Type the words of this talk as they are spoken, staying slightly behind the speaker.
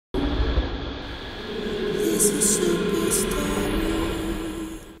What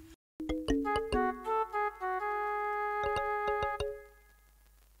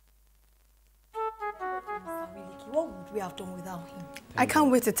would we have done without him? I can't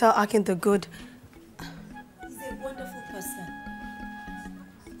wait to tell Akin the good. He's a wonderful person.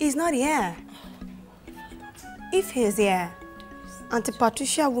 He's not here. If he's here, Auntie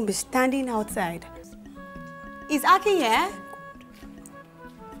Patricia won't be standing outside. Is Akin here?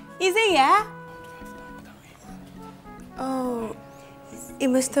 Is he here? Oh, he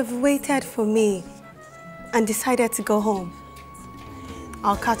must have waited for me and decided to go home.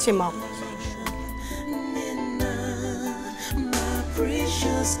 I'll catch him up. Nnenna, my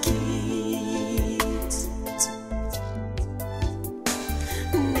precious kid.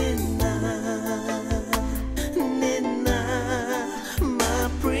 Nnenna, my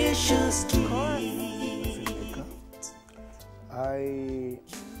precious kid. I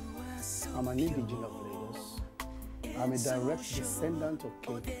am an indigenous of Lagos. I'm a direct descendant of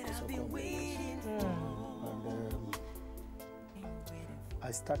King Kosoko of Lagos. And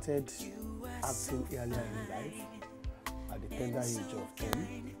I started acting earlier in life at the tender age of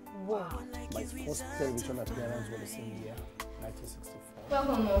 10. Whoa. My first television appearance was the same year, 1964.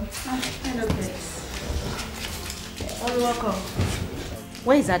 Welcome, Mom. Hello, Grace. Welcome.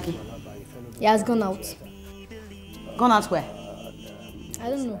 Where is Aki? He has gone out. Gone out where? I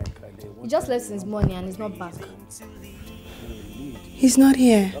don't know. He just left since morning and he's not back. He's not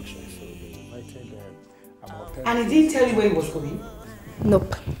here. And he didn't tell you where he was going?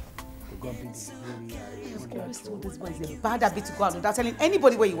 Nope. I've always told this boy it's a bad habit to go out without telling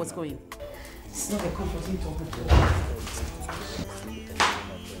anybody where he was going. It's not a comforting talk.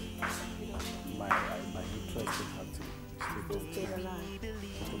 My interest in acting stayed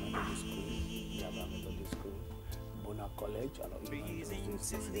Bona College, and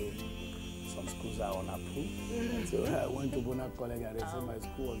some schools are unapproved. So I went to Bona College and they said my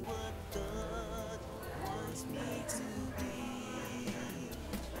school was.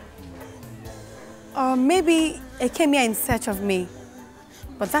 Or maybe he came here in search of me.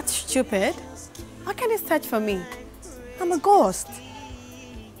 But that's stupid. How can he search for me? I'm a ghost.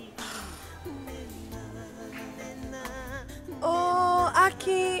 Oh,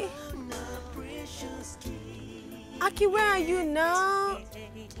 Aki. Aki, where are you now?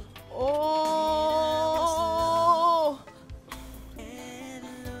 Oh.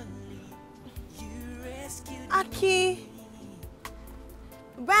 Aki.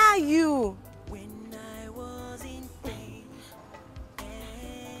 Where are you?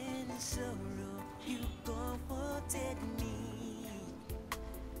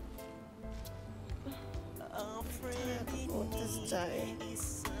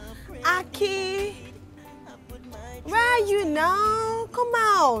 Aki, where are you now? Come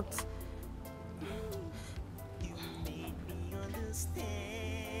out.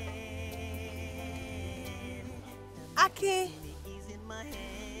 Aki,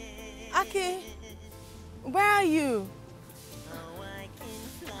 Aki, where are you?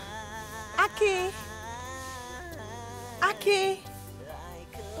 Aki, Aki.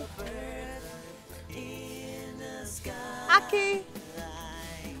 Aki,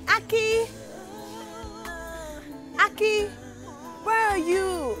 Aki, Aki, where are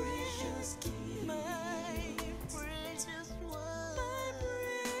you?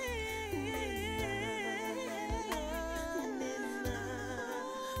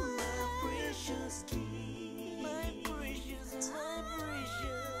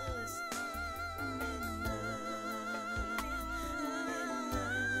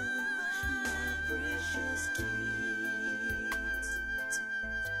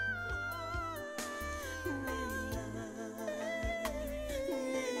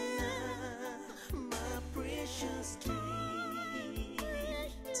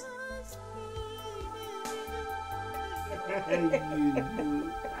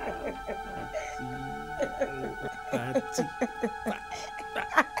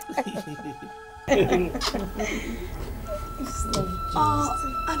 Oh,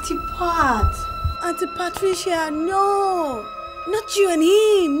 Auntie Pat, Auntie Patricia, no, not you and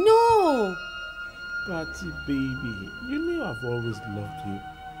him, no. Patty, baby, you know I've always loved you,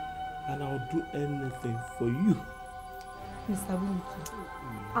 and I'll do anything for you. Mr. Winky,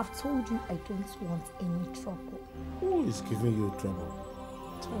 I've told you I don't want any trouble. Who is giving you trouble?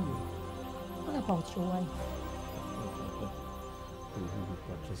 Tell me. What about your wife?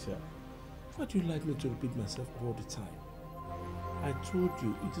 Patricia, why do you like me to repeat myself all the time? I told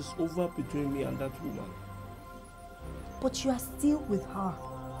you it is over between me and that woman. But you are still with her.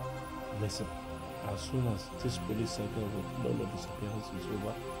 Listen, as soon as this police cycle of Lolo disappearance is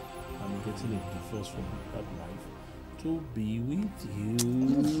over, I'm getting a divorce from that life to be with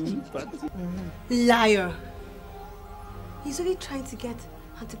you. Liar. He's only trying to get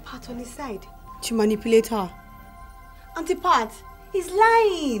Auntie Pat on his side to manipulate her. Auntie Pat, he's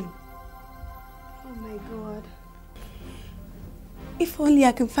lying. Oh my God. If only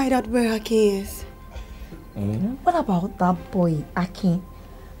I can find out where Akin is. What about that boy, Akin?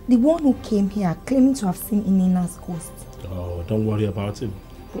 The one who came here claiming to have seen Nnenna's ghost. Oh, don't worry about him.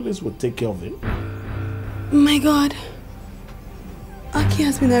 Police will take care of him. My God. Akin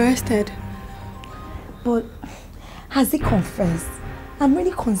has been arrested. But has he confessed? I'm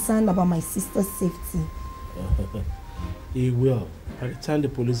really concerned about my sister's safety. He will. By the time the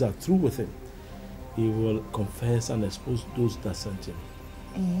police are through with him, he will confess and expose those that sent him.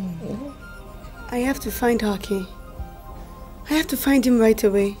 I have to find Akin. I have to find him right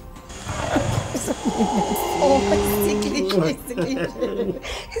away. Oh, it's ticklish, it's ticklish.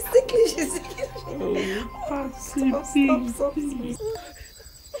 It's ticklish, it's ticklish. Stop.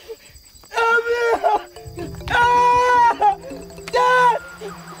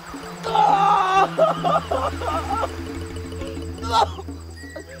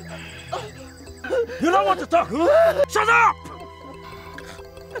 You don't want to talk, huh? Shut up!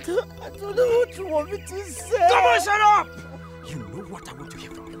 I don't know what you want me to say. Come on, shut up! You know what I want to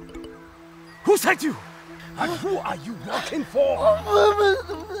hear from you. Who sent you? And who are you working for?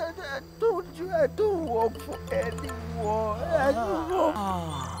 I told you I don't work for anyone. I don't work.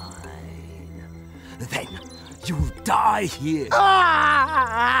 Then you'll die here.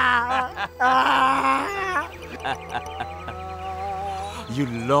 You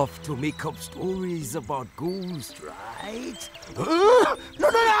love to make up stories about ghosts, right?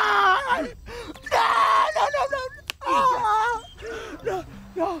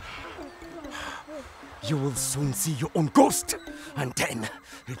 No. You will soon see your own ghost, and then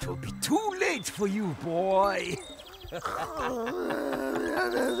it will be too late for you, boy.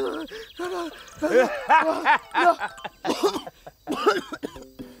 Where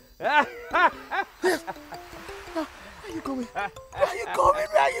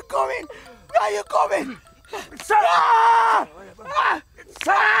are you going? Where are you going?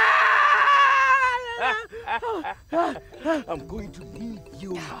 I'm going to leave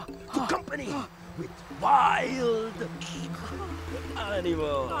you to company with wild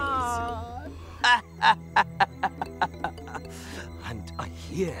animals. And I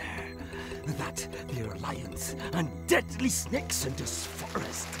hear that there are lions and deadly snakes in this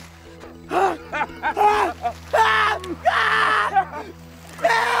forest. Come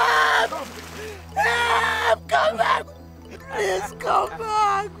back! Please come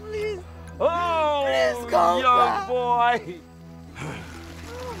back, please! Oh, Please come young back. boy!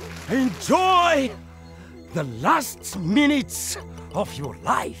 Enjoy the last minutes of your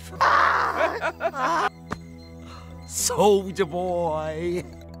life. Soldier boy.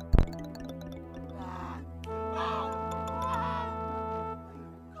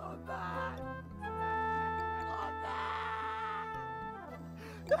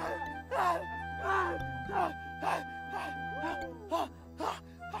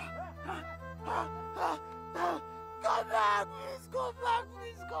 Come back, please come back,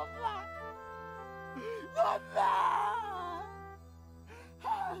 please come back. Come back.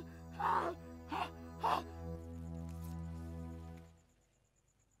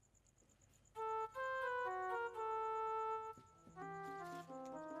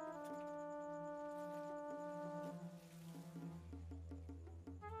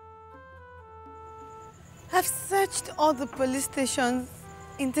 I've searched all the police stations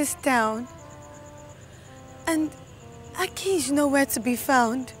in this town, and Akin is nowhere to be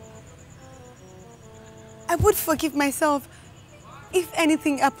found. I would forgive myself if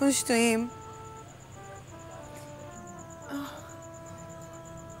anything happens to him.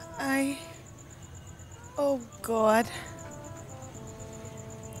 Oh God.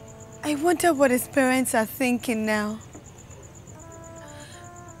 I wonder what his parents are thinking now.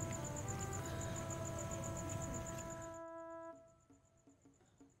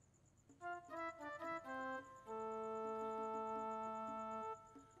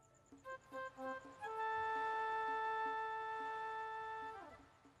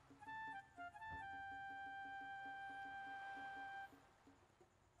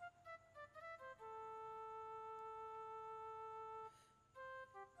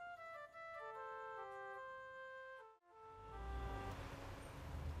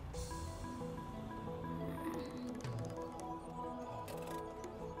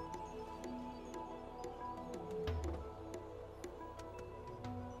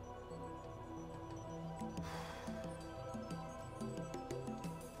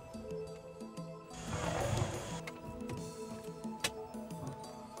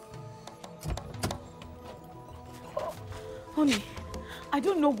 Honey, I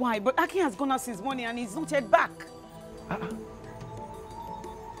don't know why, but Aki has gone out since morning and he's not yet back.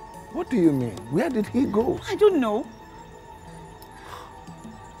 What do you mean? Where did he go? I don't know.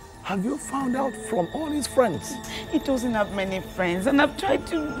 Have you found out from all his friends? He doesn't have many friends and I've tried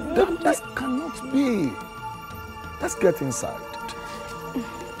to... That cannot be. Let's get inside.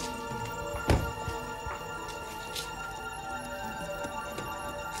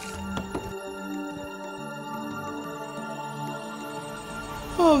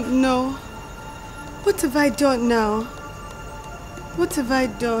 Oh no. What have I done now? What have I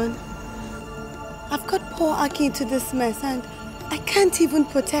done? I've got poor Aki into this mess and I can't even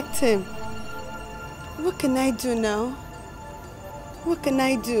protect him. What can I do now? What can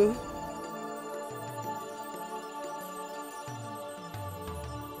I do?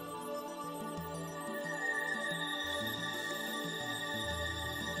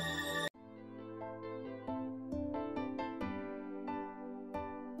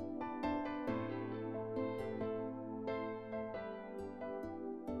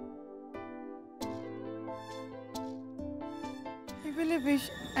 I really wish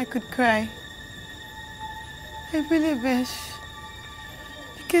I could cry. I really wish.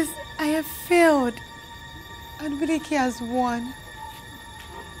 Because I have failed and Wiliki has won.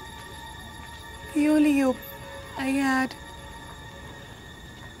 The only hope I had,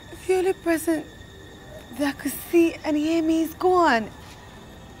 the only person that could see and hear me is gone.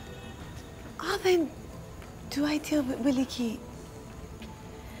 How then do I deal with Wiliki?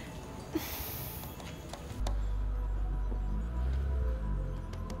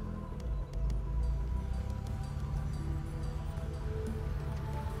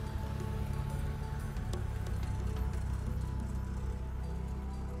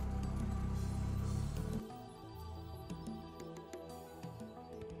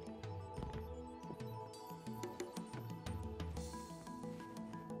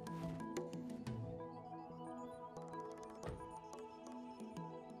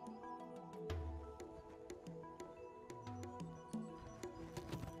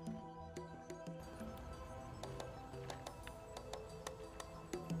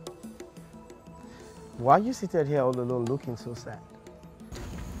 Why are you seated here all alone looking so sad?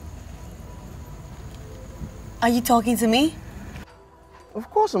 Are you talking to me? Of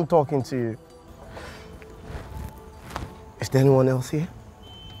course I'm talking to you. Is there anyone else here?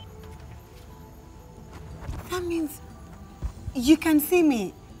 That means you can see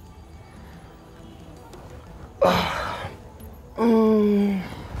me.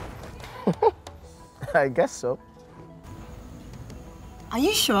 I guess so. Are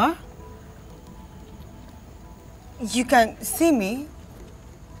you sure? You can see me?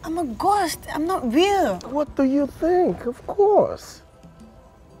 I'm a ghost. I'm not real. What do you think? Of course.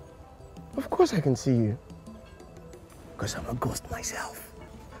 Of course I can see you. Because I'm a ghost myself.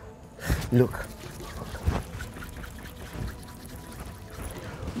 Look.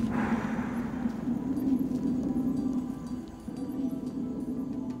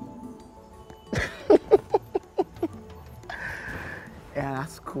 Yeah,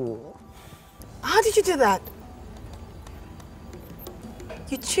 that's cool. How did you do that?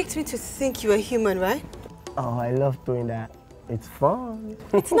 You tricked me to think you were human, right? Oh, I love doing that. It's fun.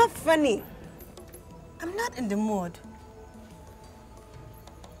 It's not funny. I'm not in the mood.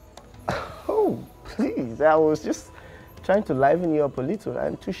 Oh, please. I was just trying to liven you up a little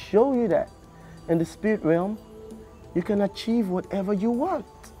and to show you that in the spirit realm, you can achieve whatever you want.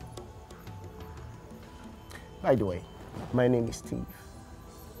 By the way, my name is Steve.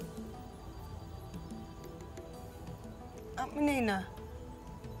 I'm Nnenna.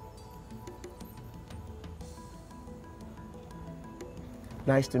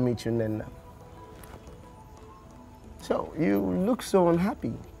 Nice to meet you, Nnenna. So, you look so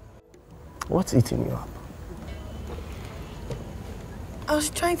unhappy. What's eating you up? I was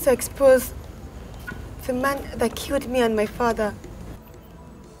trying to expose the man that killed me and my father.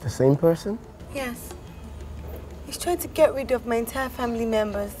 The same person? Yes. He's trying to get rid of my entire family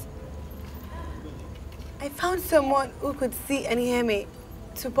members. I found someone who could see and hear me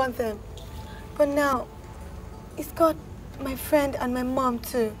to burn them. But now, he's got my friend and my mom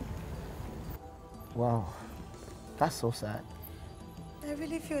too. Wow, that's so sad. I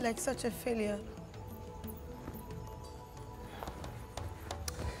really feel like such a failure.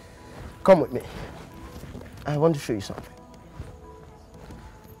 Come with me. I want to show you something.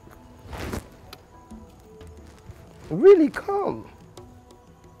 Really, come.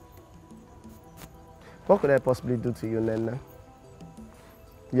 What could I possibly do to you, Nnenna?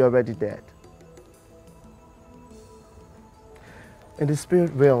 You're already dead. In the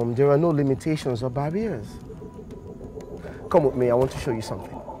spirit realm, there are no limitations or barriers. Come with me, I want to show you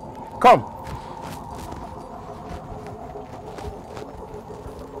something. Come.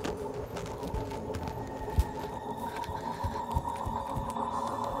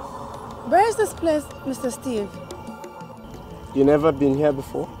 Where is this place, Mr. Steve? You never been here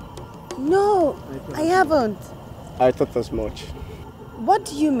before? No, I haven't. I thought as much. What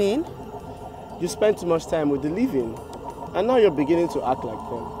do you mean? You spent too much time with the living, and now you're beginning to act like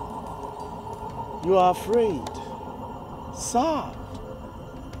them. You are afraid, sad,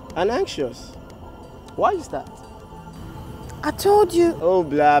 and anxious. Why is that? I told you. Oh,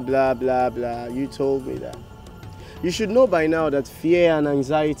 blah, blah, blah, blah. You told me that. You should know by now that fear and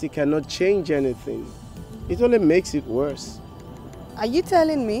anxiety cannot change anything. It only makes it worse. Are you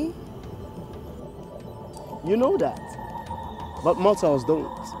telling me? You know that, but mortals don't.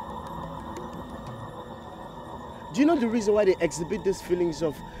 Do you know the reason why they exhibit these feelings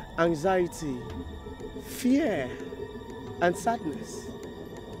of anxiety, fear, and sadness?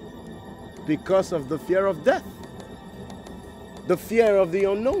 Because of the fear of death, the fear of the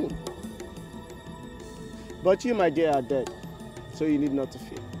unknown. But you, my dear, are dead, so you need not to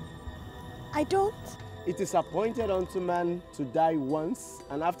fear. I don't. It is appointed unto man to die once,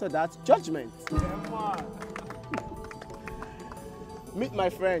 and after that, judgment. Meet my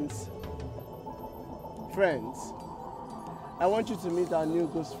friends. Friends, I want you to meet our new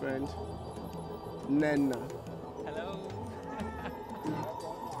ghost friend, Nnenna. Hello.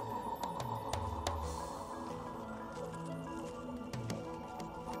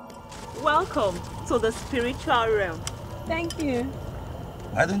 Welcome to the spiritual realm. Thank you.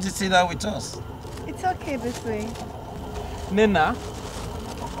 Why don't you sit down with us? It's okay this way. Nnenna,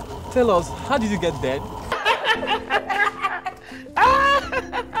 tell us, how did you get dead?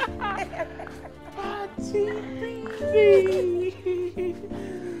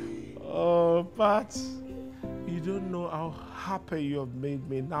 Oh, Pat, you don't know how happy you have made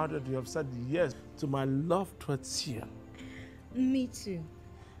me now that you have said yes to my love towards you. Me too.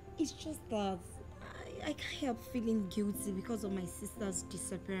 It's just that I can't help feeling guilty because of my sister's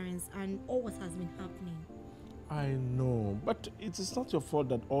disappearance and all what has been happening. I know, but it is not your fault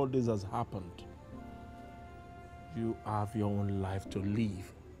that all this has happened. You have your own life to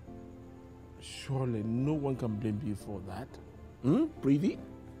live. Surely no one can blame you for that. Breathy?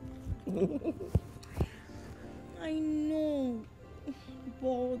 I know,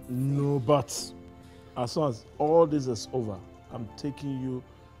 but... No buts. As soon as all this is over, I'm taking you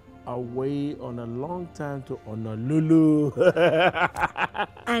away on a long time to Honolulu.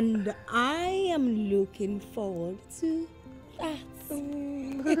 And I am looking forward to that.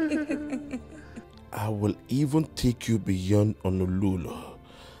 I will even take you beyond Honolulu.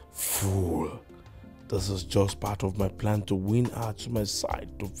 Fool. This is just part of my plan to win her to my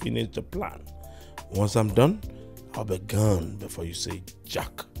side to finish the plan. Once I'm done, I'll be gone before you say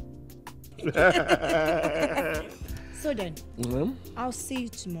Jack. So then, I'll see you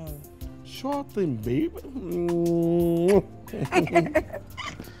tomorrow. Sure thing, babe.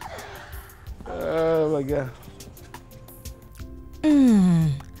 Oh my God.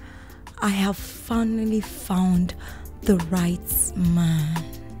 I have finally found the right man.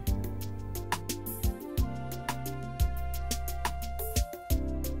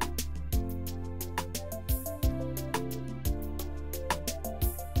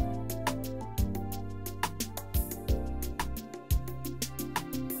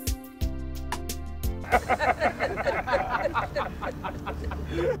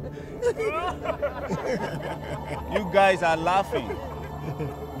 You guys are laughing.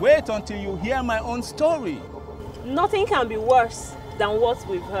 Wait until you hear my own story. Nothing can be worse than what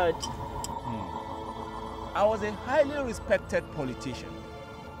we've heard. I was a highly respected politician,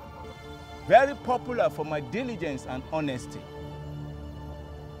 very popular for my diligence and honesty.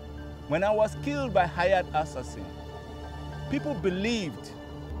 When I was killed by hired assassin, people believed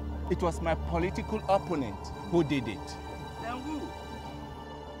it was my political opponent who did it. Then who?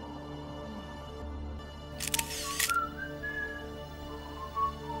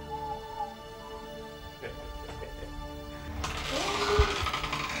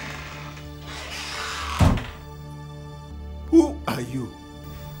 Who are you?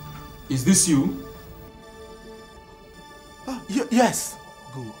 Is this you? Yes.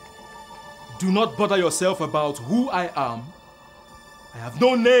 Good. Do not bother yourself about who I am. I have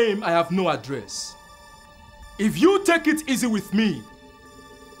no name, I have no address. If you take it easy with me,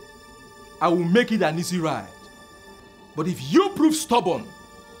 I will make it an easy ride. But if you prove stubborn,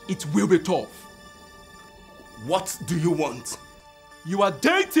 it will be tough. What do you want? You are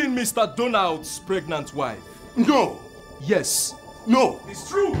dating Mr. Donald's pregnant wife. No! Yes. No! It's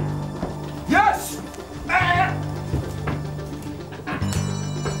true! Yes!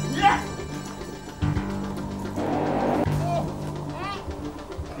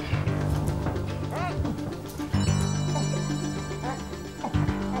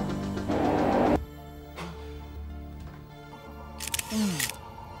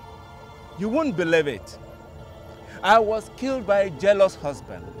 You won't believe it. I was killed by a jealous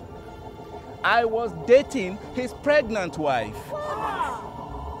husband. I was dating his pregnant wife.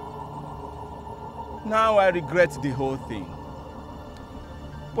 Now I regret the whole thing.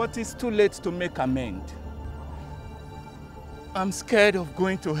 But it's too late to make amends. I'm scared of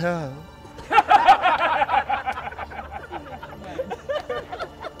going to hell.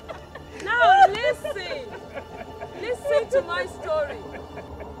 Now listen. Listen to my story.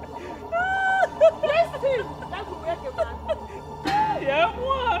 Listen. That will work, man. Yeah,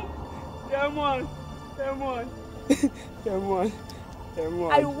 man.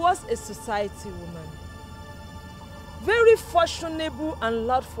 I was a society woman. Very fashionable and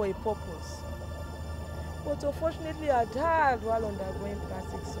loud for a purpose. But unfortunately, I died while undergoing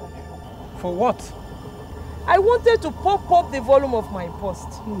plastic surgery. For what? I wanted to pump up the volume of my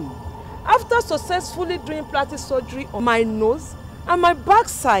bust. After successfully doing plastic surgery on my nose and my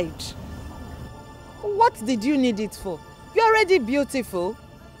backside. What did you need it for? You're already beautiful.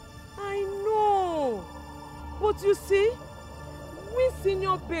 I know. But you see, we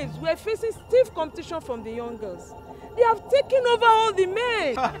senior babes were facing stiff competition from the young girls. They have taken over all the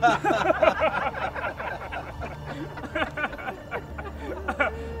men.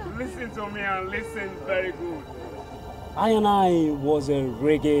 Listen to me and listen very good. I was a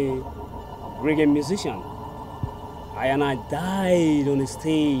reggae musician. I died on the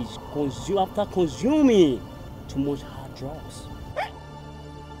stage after consuming too much hard drugs.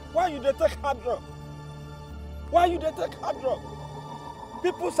 Why you dey take hard drug? Why you dey take hard drug?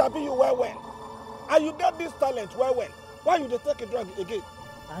 People sabi you well. And you get this talent well. Why you dey take a drug again?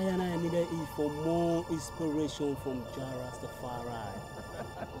 I needed it for more inspiration from Rastafari.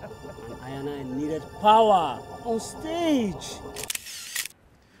 And I needed power on stage.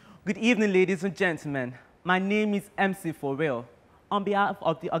 Good evening, ladies and gentlemen. My name is MC For Real. On behalf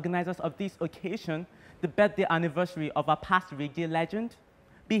of the organizers of this occasion, the birthday anniversary of our past reggae legend,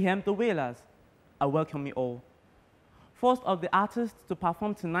 BM the Wailers, I welcome you all. First of the artists to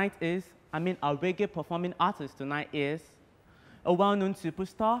perform tonight is, our reggae performing artist tonight is a well-known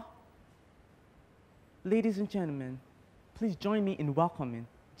superstar. Ladies and gentlemen, please join me in welcoming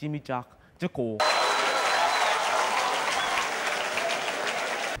Jimmy Jack Jaco.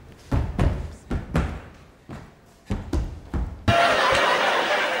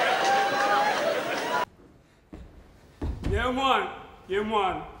 Yeah,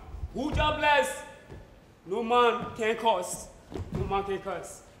 man. Who job bless? No man can curse.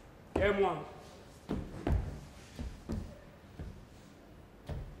 Yeah, man.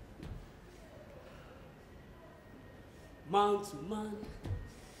 Man to man.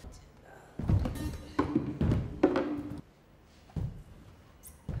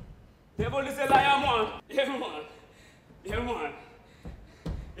 Devil is a liar, man. Yeah, man.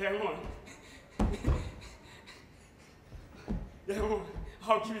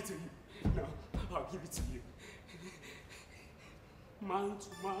 I'll give it to you. No, I'll give it to you. Man to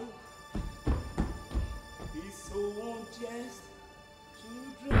man. It's so unjust.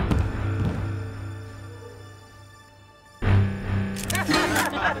 Children.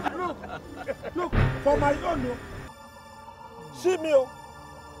 Look, for my own, see me,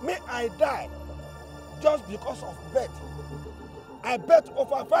 I die just because of bet. I bet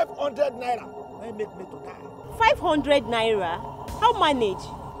over 500 naira. They make me to die. 500 naira? How manage?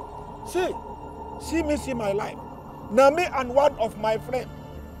 See my life. Now me and one of my friends,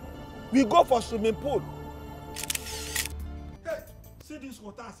 we go for swimming pool. Hey, see this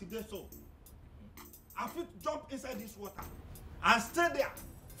water as it is so. I fit jump inside this water and stay there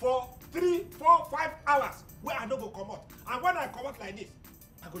for 3, 4, 5 hours where I don't go come out. And when I come out like this,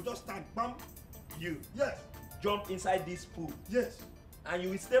 I go just stand, bam. You? Yes. Jump inside this pool? Yes. And you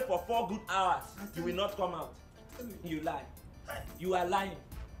will stay for 4 good hours. You will not come out. You lie. You are lying.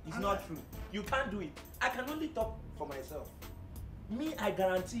 It's not true. You can't do it. I can only talk for myself. Me, I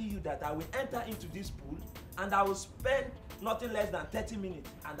guarantee you that I will enter into this pool and I will spend nothing less than 30 minutes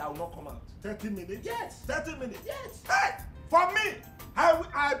and I will not come out. 30 minutes? Yes. 30 minutes? Yes. Hey! For me,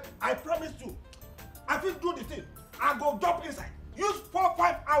 I promise you, I will do the thing. I go jump inside. Use 4,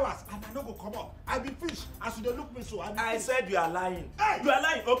 5 hours and I no go come out. I be fish as you dey look me so. I said you are lying. Hey! You are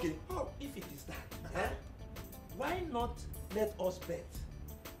lying. Okay. Oh, if it is that, why not let us bet?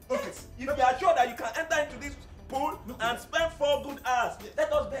 Okay. Yes. If you are sure that you can enter into this pool and spend 4 good hours,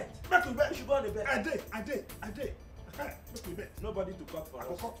 let us bet. Make we bet. We should go on a bet. I did. Make we bet. Nobody to cut for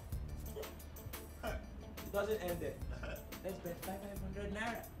us. Cut. It doesn't end there. Let's bet 500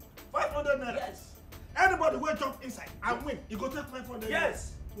 naira. 500 naira? Yes. Anybody will jump inside and win. You go take 500 naira.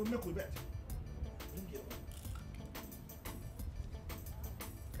 Yes. We'll make we bet. Bring your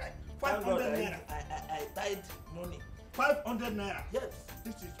money. God naira. I tied money. 500 naira. Yes.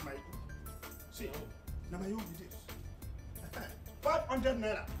 This is my own. See, now my own is this. 500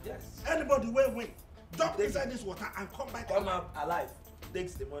 naira. Yes. Anybody will win. Jump inside this water and come back. Come out alive.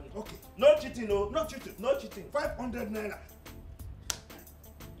 Takes the money. Okay. No cheating, no. No cheating. No cheating. 500 naira.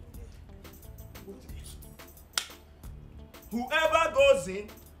 Whoever goes in,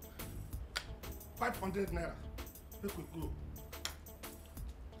 500 naira. Make we go.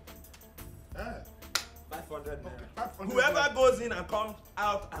 500 naira. Okay, 500 Whoever naira. goes in and comes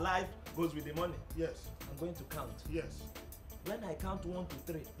out alive goes with the money. Yes. I'm going to count. Yes. When I count 1 to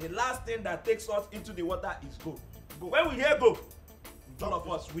 3, the last thing that takes us into the water is go. When we hear go, all of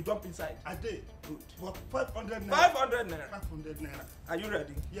us, we jump inside. I did. Good. But 500 naira. 500 naira. 500 naira. Are you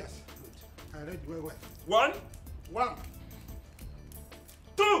ready? Yes. Good. I'm ready. Well. 1,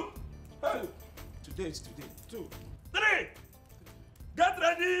 2. Hey. Today is today. 2, 3. Get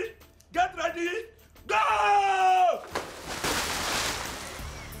ready. Get ready. Go!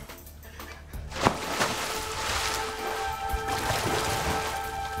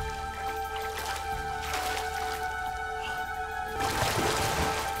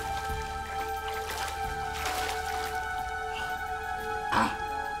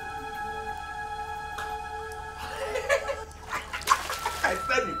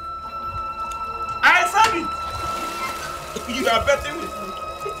 You are betting with me.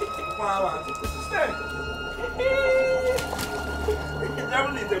 4 hours. Stay. The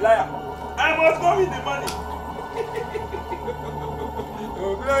devil is a liar. I must go with the money.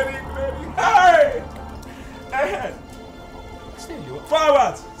 Oh, glory, glory. Hey! Stay. 4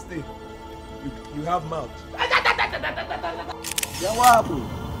 hours. Stay. You have mouth. Yeah, what happened?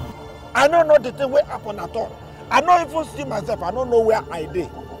 I don't know the thing will happen at all. I don't even see myself. I don't know where I did.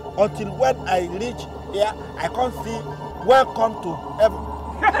 Until when I reach here, I can't see welcome to heaven.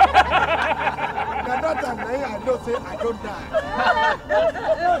 Now that time I know say I don't die.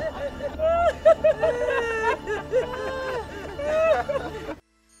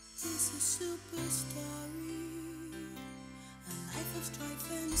 It's a super story, a life of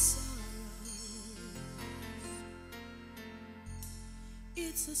strife and sorrow.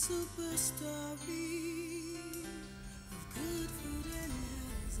 It's a super story of good food and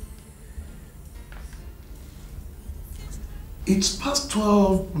It's past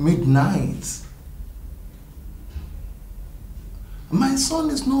 12 midnight. My son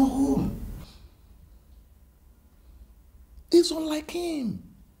is not home. It's unlike him.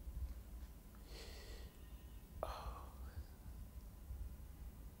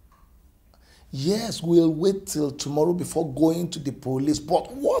 Yes, we'll wait till tomorrow before going to the police.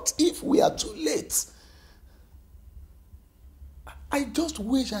 But what if we are too late? I just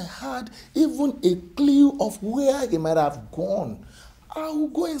wish I had even a clue of where he might have gone. I will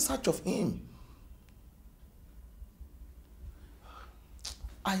go in search of him.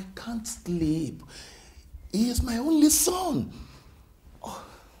 I can't sleep. He is my only son. Oh.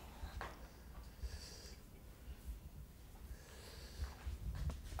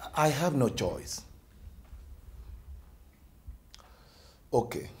 I have no choice.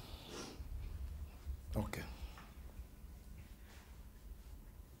 Okay. Okay.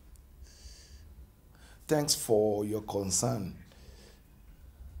 Thanks for your concern.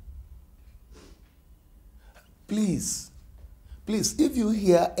 Please, if you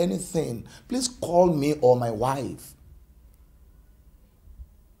hear anything, please call me or my wife.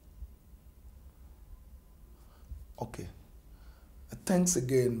 Okay. Thanks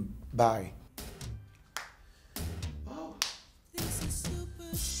again. Bye. This is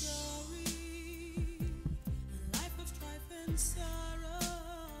super story, a life of strife and sorrows.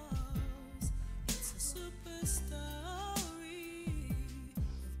 It's a super story of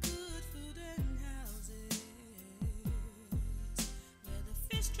good food and houses, where the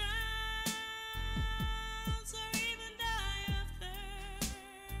fish drowns or even die of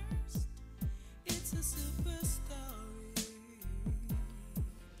thirst. It's a super story,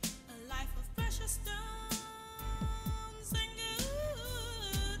 a life of precious stones and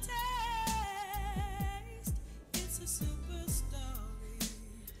good taste. It's a super story.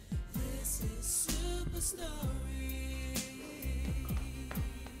 This is super story.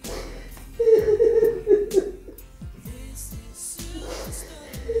 This is super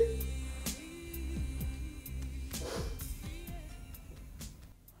story.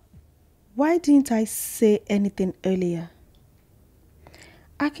 Why didn't I say anything earlier?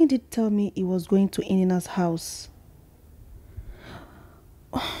 Akin did tell me he was going to Nnenna's house.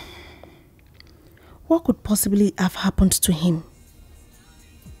 What could possibly have happened to him?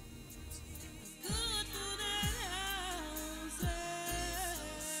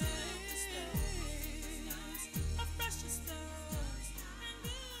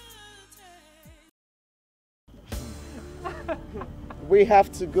 We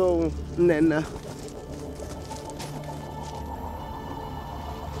have to go, Nnenna.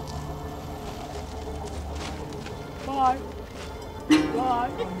 Bye.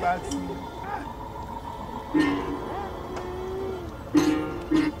 Bye. Come back to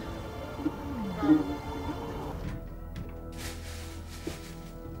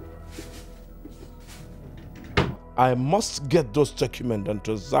I must get those documents and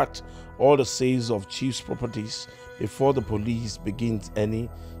transact all the sales of Chief's properties before the police begins any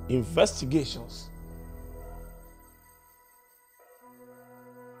investigations.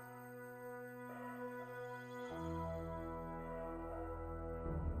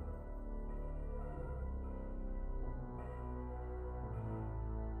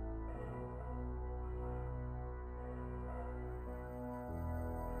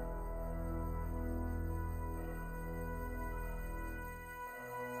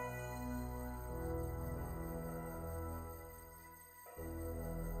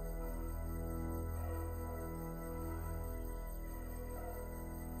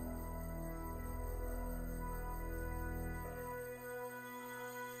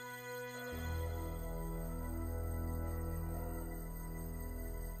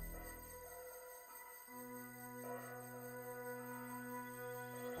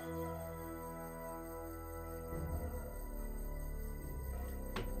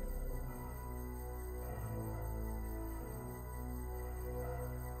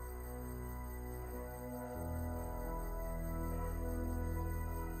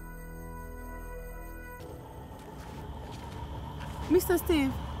 Mr.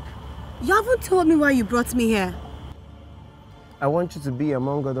 Steve, you haven't told me why you brought me here. I want you to be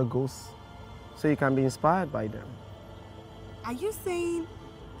among other ghosts so you can be inspired by them. Are you saying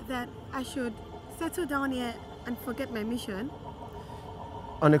that I should settle down here and forget my mission?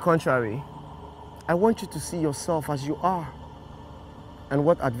 On the contrary, I want you to see yourself as you are and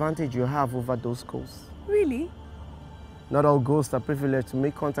what advantage you have over those ghosts. Really? Not all ghosts are privileged to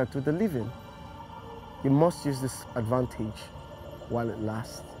make contact with the living. You must use this advantage while it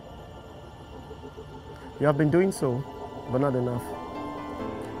lasts. You have been doing so, but not enough.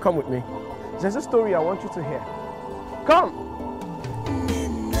 Come with me. There's a story I want you to hear. Come!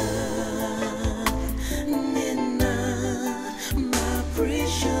 Nnenna, my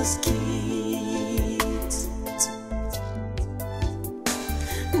precious gift.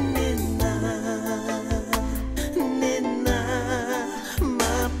 Nnenna,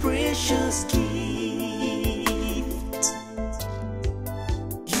 my precious gift.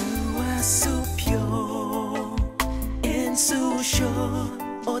 You are so pure and so sure,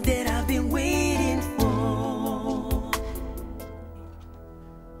 all that I've been waiting for.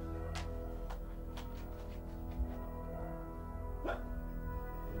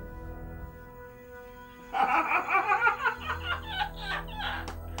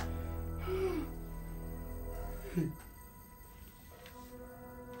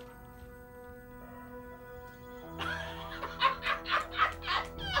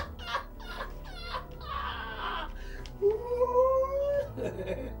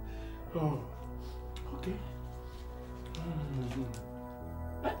 Oh, okay. You.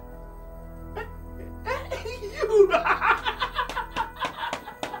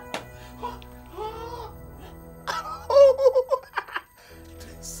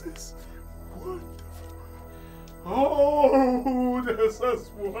 This is wonderful. Oh, this is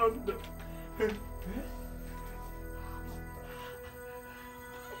wonderful.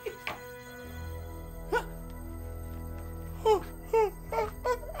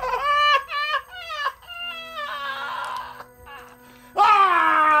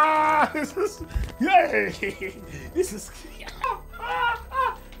 This is, yay! This is.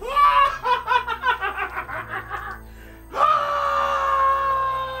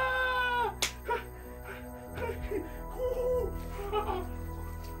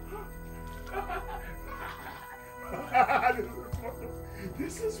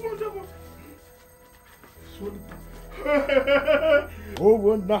 This is wonderful.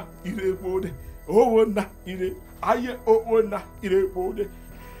 Oh, na ire bode. Oh, na ire. Aye, oh, na ire bode.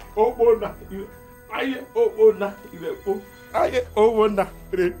 Oh, na ire. Aye, oh, na ire bode. Aye, oh, na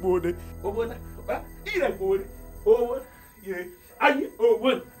ire bode. Oh, na ire bode. Oh, ire. Aye,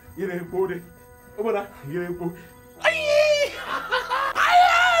 oh, ire bode. Oh, na ire bode. Aye.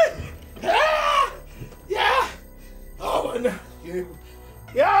 Aye. Yeah. Oh, na ire.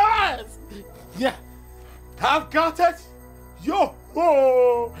 Yes. Yeah. I've got it. Yo.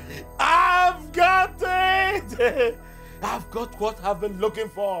 Oh, I've got it. I've got what I've been looking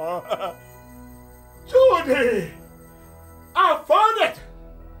for. Judy, I found it.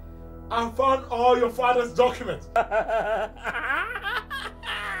 and found all your father's documents.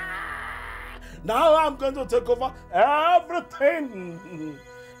 Now I'm going to take over everything.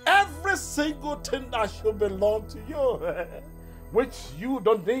 Every single thing that should belong to you. Which you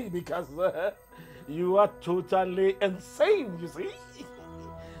don't need because you are totally insane, you see.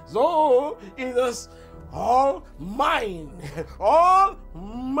 So it is all mine. All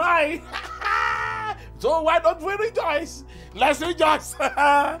mine. So why don't we rejoice? Let's rejoice.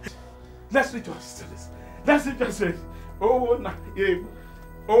 Let's rejoice to this. Let's rejoice. Oh, na,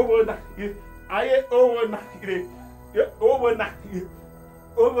 oh, na, I oh, na, oh, na, oh, na,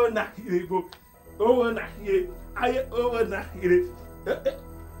 oh, na, I oh, na,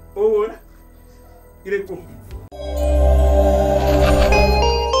 oh, na,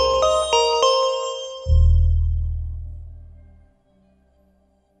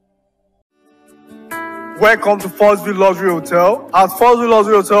 Welcome to Forstview Luxury Hotel. At Forstview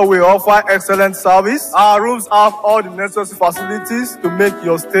Luxury Hotel, we offer excellent service. Our rooms have all the necessary facilities to make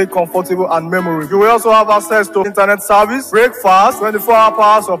your stay comfortable and memorable. You will also have access to internet service, breakfast, 24-hour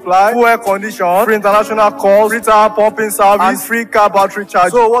power supply, full air condition, free international calls, free tire pumping service, and free car battery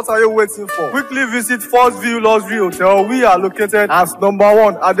charge. So what are you waiting for? Quickly visit Forstview Luxury Hotel. We are located at number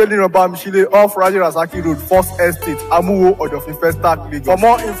 1 Adenuga off Raji Rasaki Road, First Estate, Amuwo, Odofin Festac, Lagos. For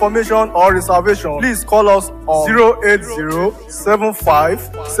more information or reservation, please call us on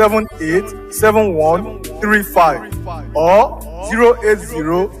 08075787135 or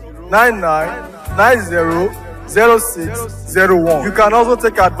 08099900601. You can also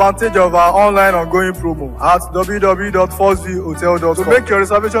take advantage of our online ongoing promo at www.forceviewhotel.com to make your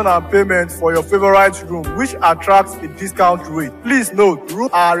reservation and payment for your favorite room, which attracts a discount rate. Please note,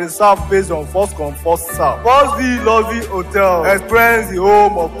 rooms are reserved based on first come, first serve. Forstview Luxury Hotel. Experience the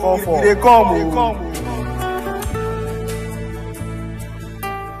home of comfort. They come.